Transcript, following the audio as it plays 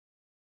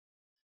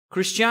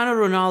Cristiano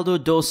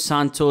Ronaldo dos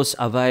Santos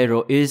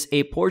Aveiro is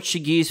a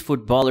Portuguese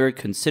footballer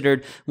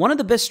considered one of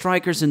the best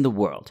strikers in the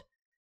world.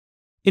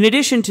 In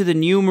addition to the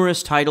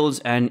numerous titles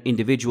and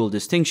individual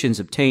distinctions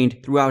obtained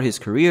throughout his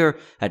career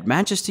at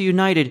Manchester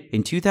United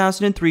in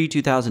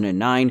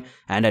 2003-2009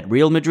 and at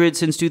Real Madrid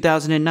since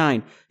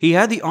 2009, he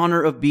had the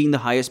honor of being the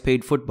highest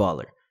paid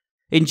footballer.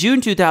 In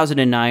June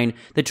 2009,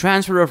 the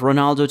transfer of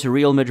Ronaldo to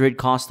Real Madrid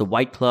cost the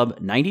White Club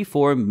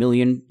 €94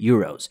 million.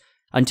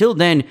 Until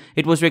then,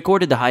 it was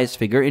recorded the highest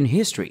figure in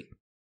history.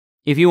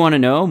 If you want to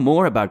know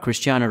more about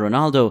Cristiano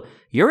Ronaldo,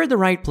 you're at the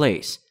right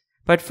place.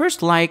 But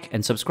first like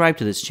and subscribe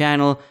to this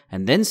channel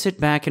and then sit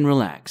back and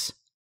relax.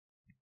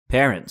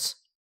 Parents.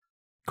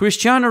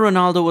 Cristiano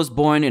Ronaldo was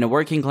born in a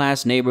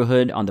working-class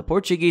neighborhood on the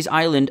Portuguese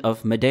island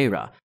of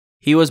Madeira.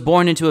 He was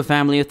born into a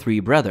family of 3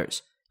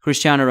 brothers.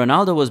 Cristiano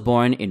Ronaldo was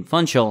born in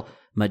Funchal,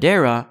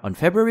 Madeira on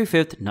February 5,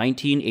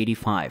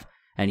 1985,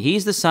 and he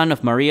is the son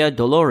of Maria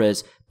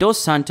Dolores dos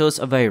Santos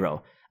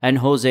Aveiro and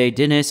José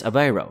Diniz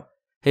Aveiro.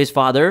 His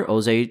father,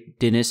 José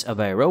Diniz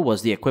Aveiro,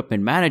 was the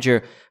equipment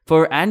manager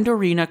for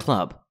Andorrina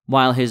Club,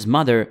 while his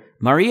mother,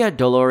 Maria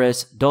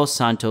Dolores dos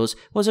Santos,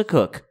 was a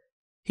cook.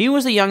 He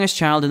was the youngest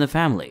child in the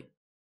family.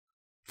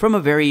 From a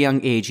very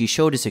young age, he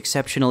showed his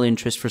exceptional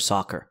interest for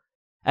soccer.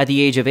 At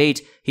the age of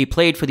 8, he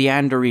played for the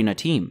Andorrina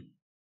team.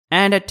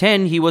 And at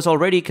 10, he was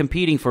already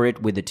competing for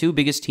it with the 2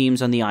 biggest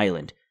teams on the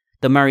island,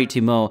 the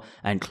Marítimo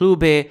and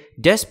Clube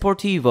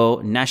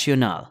Desportivo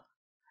Nacional.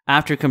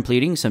 After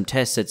completing some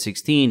tests at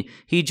 16,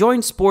 he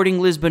joined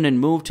Sporting Lisbon and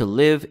moved to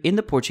live in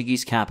the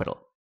Portuguese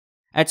capital.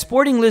 At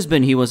Sporting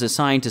Lisbon, he was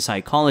assigned to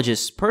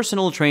psychologists,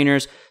 personal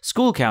trainers,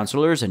 school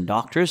counselors, and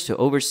doctors to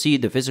oversee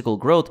the physical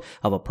growth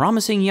of a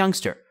promising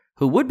youngster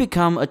who would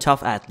become a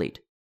tough athlete.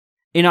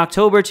 In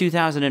October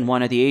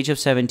 2001, at the age of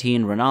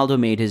 17, Ronaldo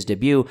made his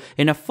debut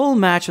in a full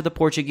match of the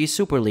Portuguese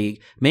Super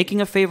League,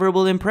 making a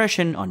favorable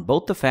impression on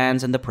both the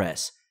fans and the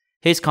press.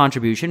 His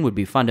contribution would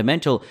be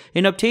fundamental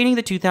in obtaining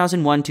the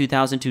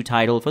 2001-2002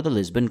 title for the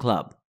Lisbon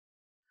club.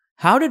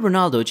 How did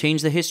Ronaldo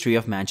change the history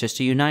of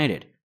Manchester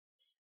United?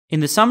 In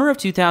the summer of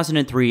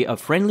 2003, a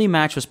friendly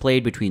match was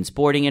played between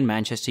Sporting and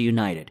Manchester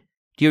United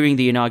during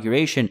the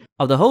inauguration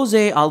of the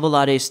José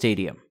Alvalade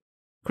Stadium.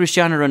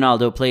 Cristiano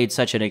Ronaldo played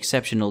such an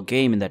exceptional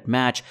game in that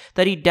match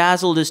that he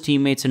dazzled his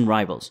teammates and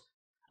rivals.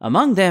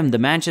 Among them, the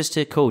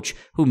Manchester coach,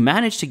 who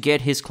managed to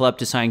get his club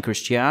to sign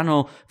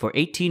Cristiano for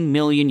 €18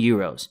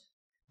 million.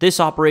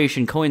 This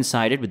operation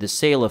coincided with the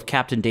sale of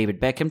captain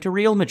David Beckham to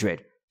Real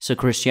Madrid, so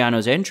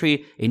Cristiano's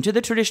entry into the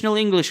traditional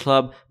English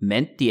club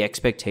meant the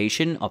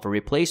expectation of a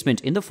replacement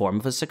in the form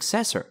of a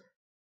successor.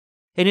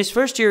 In his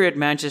first year at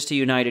Manchester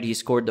United, he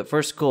scored the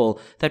first goal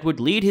that would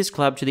lead his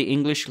club to the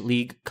English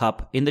League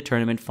Cup in the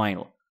tournament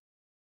final.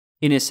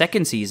 In his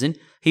second season,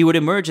 he would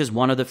emerge as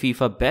one of the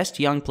FIFA best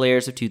young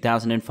players of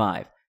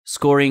 2005,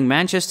 scoring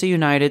Manchester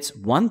United's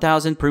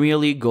 1,000th Premier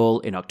League goal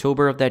in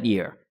October of that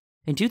year.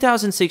 In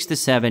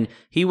 2006-07,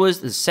 he was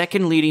the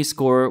second leading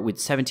scorer with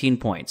 17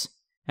 points.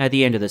 At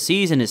the end of the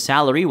season, his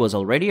salary was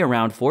already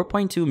around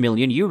 €4.2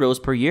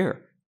 million per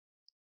year.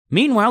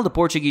 Meanwhile, the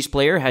Portuguese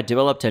player had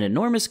developed an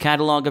enormous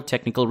catalog of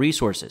technical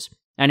resources,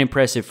 an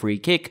impressive free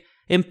kick,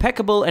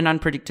 impeccable and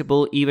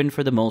unpredictable even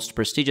for the most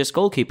prestigious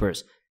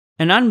goalkeepers,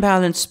 an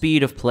unbalanced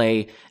speed of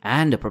play,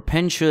 and a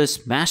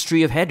propensous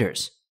mastery of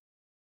headers.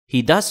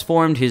 He thus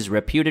formed his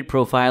reputed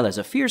profile as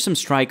a fearsome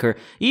striker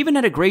even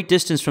at a great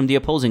distance from the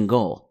opposing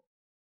goal.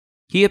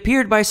 He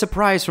appeared by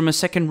surprise from a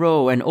second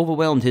row and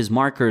overwhelmed his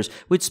markers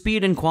with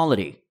speed and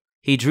quality.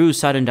 He drew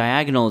sudden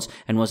diagonals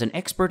and was an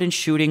expert in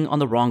shooting on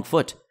the wrong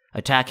foot,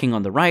 attacking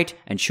on the right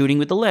and shooting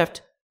with the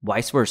left,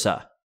 vice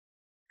versa.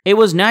 It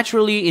was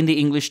naturally in the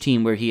English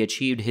team where he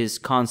achieved his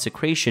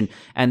consecration,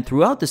 and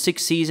throughout the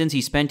 6 seasons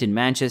he spent in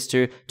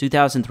Manchester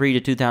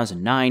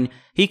 2003-2009,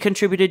 he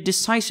contributed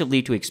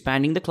decisively to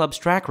expanding the club's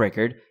track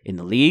record in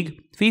the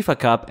League, FIFA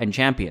Cup, and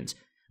Champions,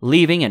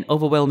 leaving an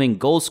overwhelming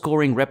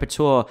goal-scoring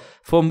repertoire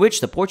from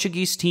which the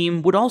Portuguese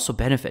team would also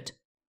benefit.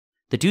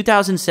 The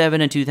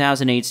 2007 and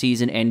 2008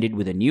 season ended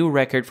with a new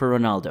record for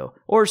Ronaldo,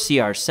 or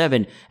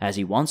CR7 as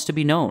he wants to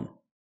be known,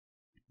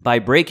 by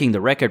breaking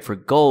the record for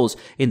goals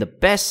in the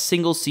best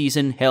single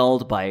season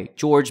held by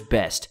George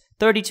Best,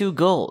 32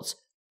 goals.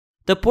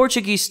 The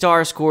Portuguese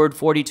star scored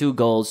 42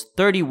 goals,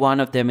 31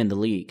 of them in the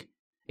league.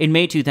 In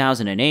May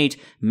 2008,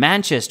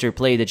 Manchester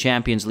played the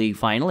Champions League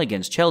final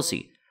against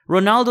Chelsea.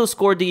 Ronaldo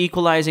scored the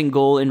equalizing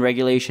goal in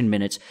regulation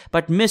minutes,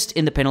 but missed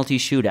in the penalty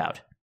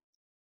shootout.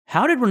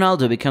 How did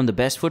Ronaldo become the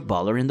best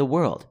footballer in the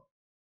world?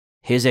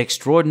 His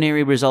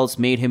extraordinary results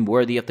made him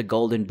worthy of the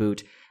Golden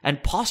Boot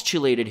and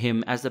postulated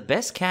him as the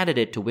best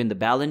candidate to win the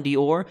Ballon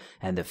d'Or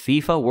and the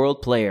FIFA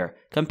World Player,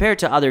 compared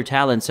to other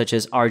talents such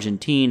as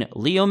Argentine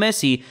Leo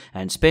Messi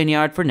and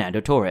Spaniard Fernando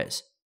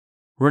Torres.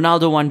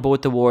 Ronaldo won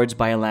both awards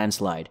by a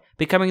landslide,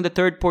 becoming the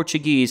 3rd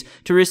Portuguese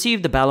to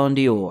receive the Ballon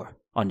d'Or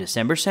on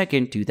December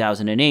 2,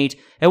 2008,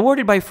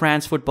 awarded by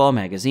France Football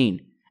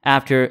magazine,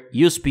 after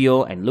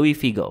Eusebio and Luis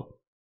Figo.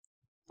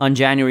 On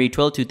January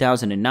 12,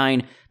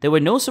 2009, there were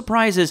no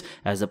surprises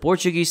as the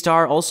Portuguese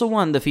star also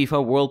won the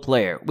FIFA World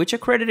Player, which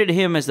accredited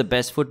him as the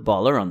best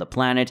footballer on the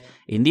planet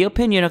in the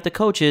opinion of the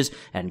coaches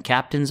and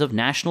captains of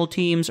national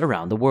teams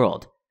around the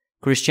world.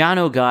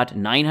 Cristiano got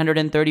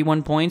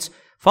 931 points,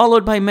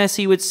 followed by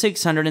Messi with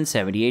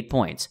 678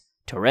 points,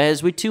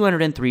 Torres with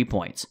 203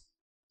 points.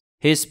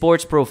 His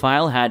sports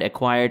profile had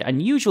acquired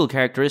unusual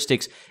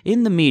characteristics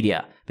in the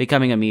media,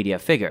 becoming a media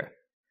figure.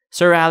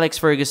 Sir Alex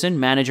Ferguson,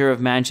 manager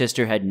of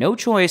Manchester, had no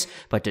choice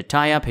but to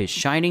tie up his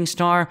shining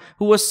star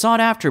who was sought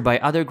after by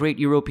other great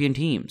European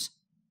teams.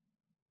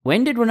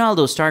 When did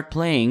Ronaldo start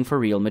playing for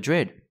Real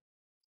Madrid?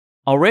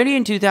 Already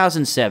in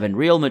 2007,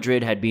 Real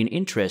Madrid had been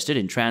interested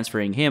in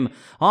transferring him,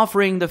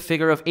 offering the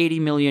figure of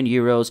 80 million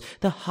euros,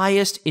 the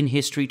highest in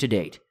history to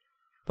date.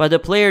 But the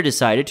player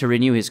decided to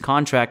renew his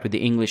contract with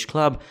the English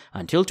club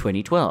until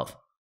 2012.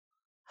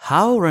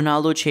 How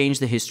Ronaldo changed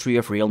the history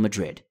of Real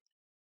Madrid.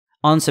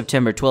 On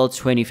September 12,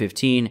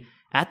 2015,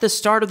 at the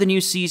start of the new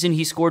season,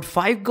 he scored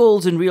 5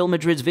 goals in Real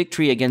Madrid's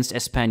victory against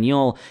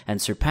Espanyol and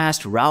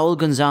surpassed Raúl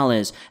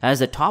González as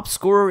the top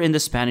scorer in the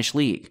Spanish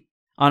league.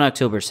 On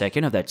October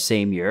 2nd of that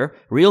same year,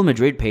 Real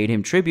Madrid paid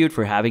him tribute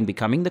for having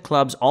becoming the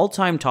club's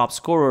all-time top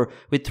scorer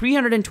with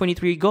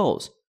 323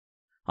 goals.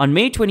 On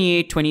May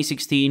 28,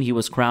 2016, he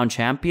was crowned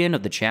champion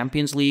of the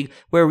Champions League,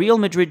 where Real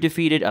Madrid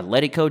defeated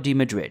Atlético de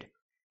Madrid.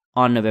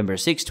 On November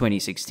 6,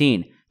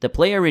 2016, the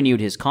player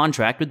renewed his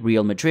contract with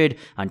Real Madrid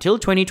until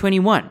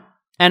 2021,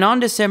 and on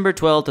December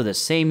 12th of the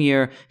same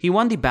year, he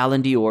won the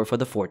Ballon d'Or for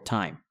the 4th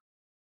time.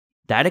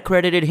 That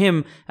accredited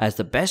him as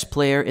the best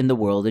player in the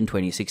world in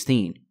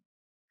 2016.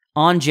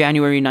 On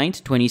January 9,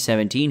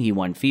 2017, he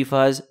won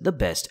FIFA's The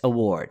Best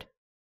Award.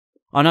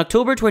 On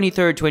October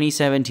 23,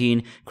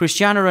 2017,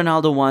 Cristiano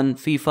Ronaldo won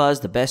FIFA's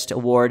The Best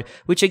Award,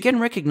 which again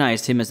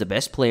recognized him as the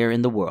best player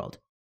in the world.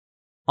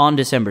 On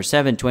December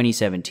 7,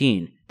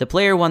 2017, the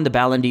player won the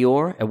Ballon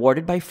d'Or,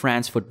 awarded by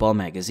France Football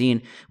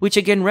magazine, which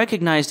again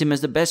recognized him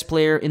as the best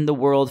player in the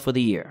world for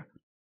the year.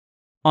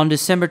 On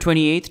December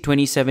 28,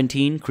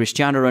 2017,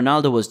 Cristiano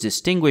Ronaldo was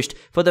distinguished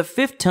for the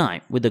 5th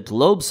time with the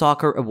Globe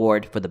Soccer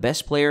Award for the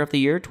Best Player of the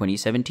Year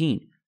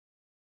 2017.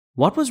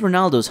 What was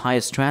Ronaldo's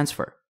highest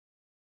transfer?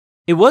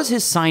 It was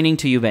his signing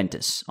to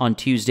Juventus. On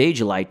Tuesday,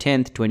 July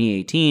 10,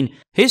 2018,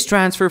 his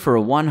transfer for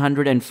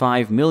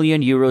 105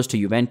 million euros to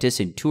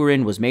Juventus in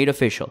Turin was made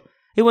official.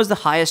 It was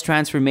the highest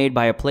transfer made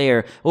by a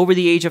player over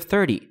the age of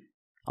 30.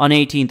 On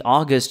 18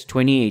 August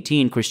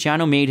 2018,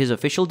 Cristiano made his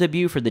official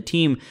debut for the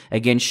team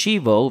against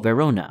Chievo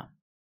Verona.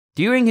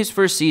 During his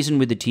first season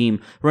with the team,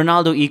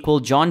 Ronaldo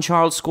equaled John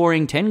Charles,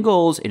 scoring 10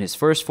 goals in his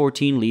first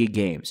 14 league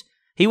games.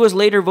 He was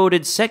later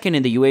voted second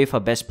in the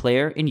UEFA Best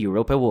Player in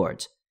Europe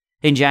Awards.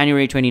 In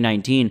January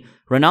 2019,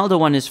 Ronaldo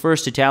won his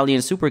first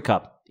Italian Super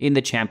Cup. In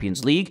the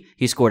Champions League,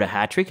 he scored a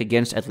hat-trick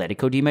against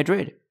Atlético de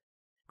Madrid.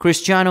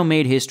 Cristiano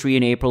made history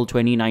in April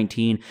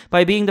 2019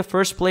 by being the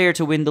first player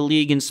to win the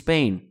league in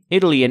Spain,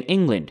 Italy, and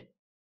England.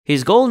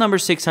 His goal number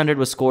 600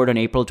 was scored on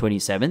April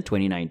 27,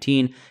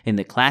 2019, in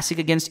the Classic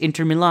against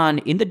Inter Milan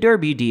in the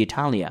Derby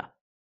d'Italia.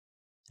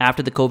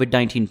 After the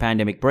COVID-19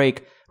 pandemic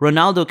break,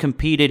 Ronaldo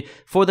competed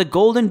for the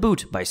Golden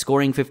Boot by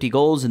scoring 50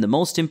 goals in the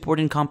most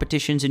important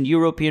competitions in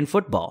European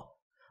football.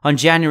 On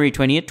January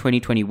 20,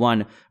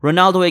 2021,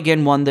 Ronaldo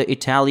again won the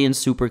Italian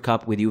Super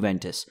Cup with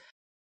Juventus.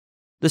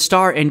 The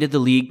star ended the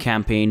league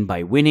campaign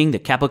by winning the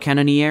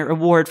Capocannoniere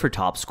Award for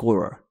top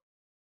scorer.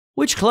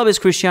 Which club is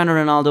Cristiano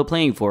Ronaldo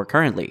playing for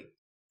currently?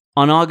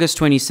 On August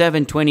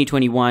 27,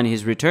 2021,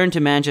 his return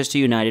to Manchester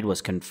United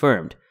was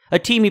confirmed, a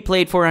team he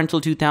played for until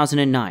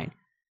 2009.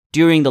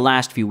 During the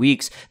last few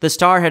weeks, the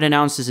star had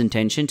announced his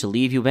intention to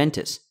leave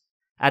Juventus.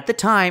 At the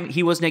time,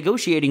 he was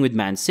negotiating with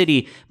Man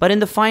City, but in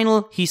the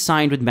final, he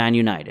signed with Man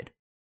United.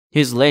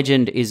 His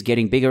legend is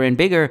getting bigger and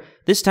bigger.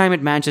 This time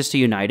at Manchester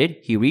United,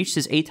 he reached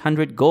his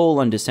 800th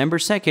goal on December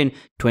 2nd,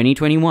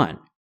 2021.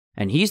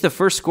 And he's the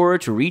first scorer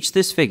to reach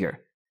this figure.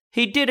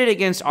 He did it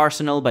against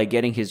Arsenal by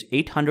getting his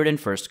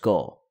 801st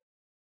goal.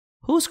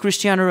 Who's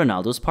Cristiano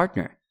Ronaldo's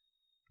partner?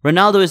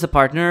 Ronaldo is the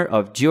partner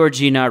of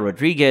Georgina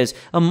Rodriguez,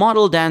 a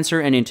model, dancer,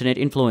 and internet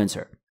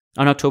influencer.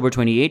 On October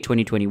 28,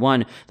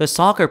 2021, the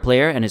soccer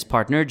player and his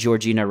partner,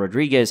 Georgina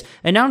Rodriguez,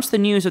 announced the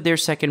news of their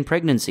second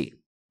pregnancy.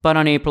 But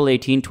on April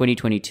 18,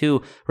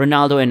 2022,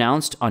 Ronaldo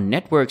announced on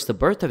networks the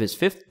birth of his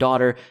 5th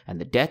daughter and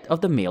the death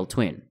of the male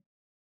twin.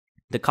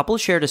 The couple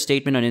shared a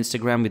statement on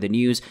Instagram with the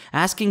news,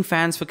 asking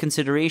fans for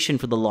consideration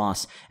for the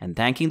loss and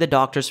thanking the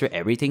doctors for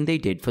everything they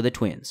did for the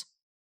twins.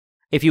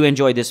 If you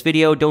enjoyed this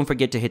video, don't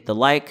forget to hit the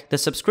like, the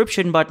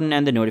subscription button,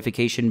 and the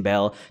notification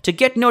bell to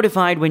get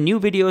notified when new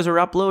videos are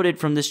uploaded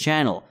from this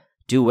channel.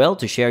 Do well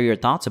to share your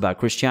thoughts about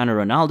Cristiano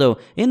Ronaldo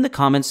in the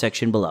comments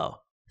section below.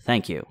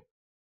 Thank you.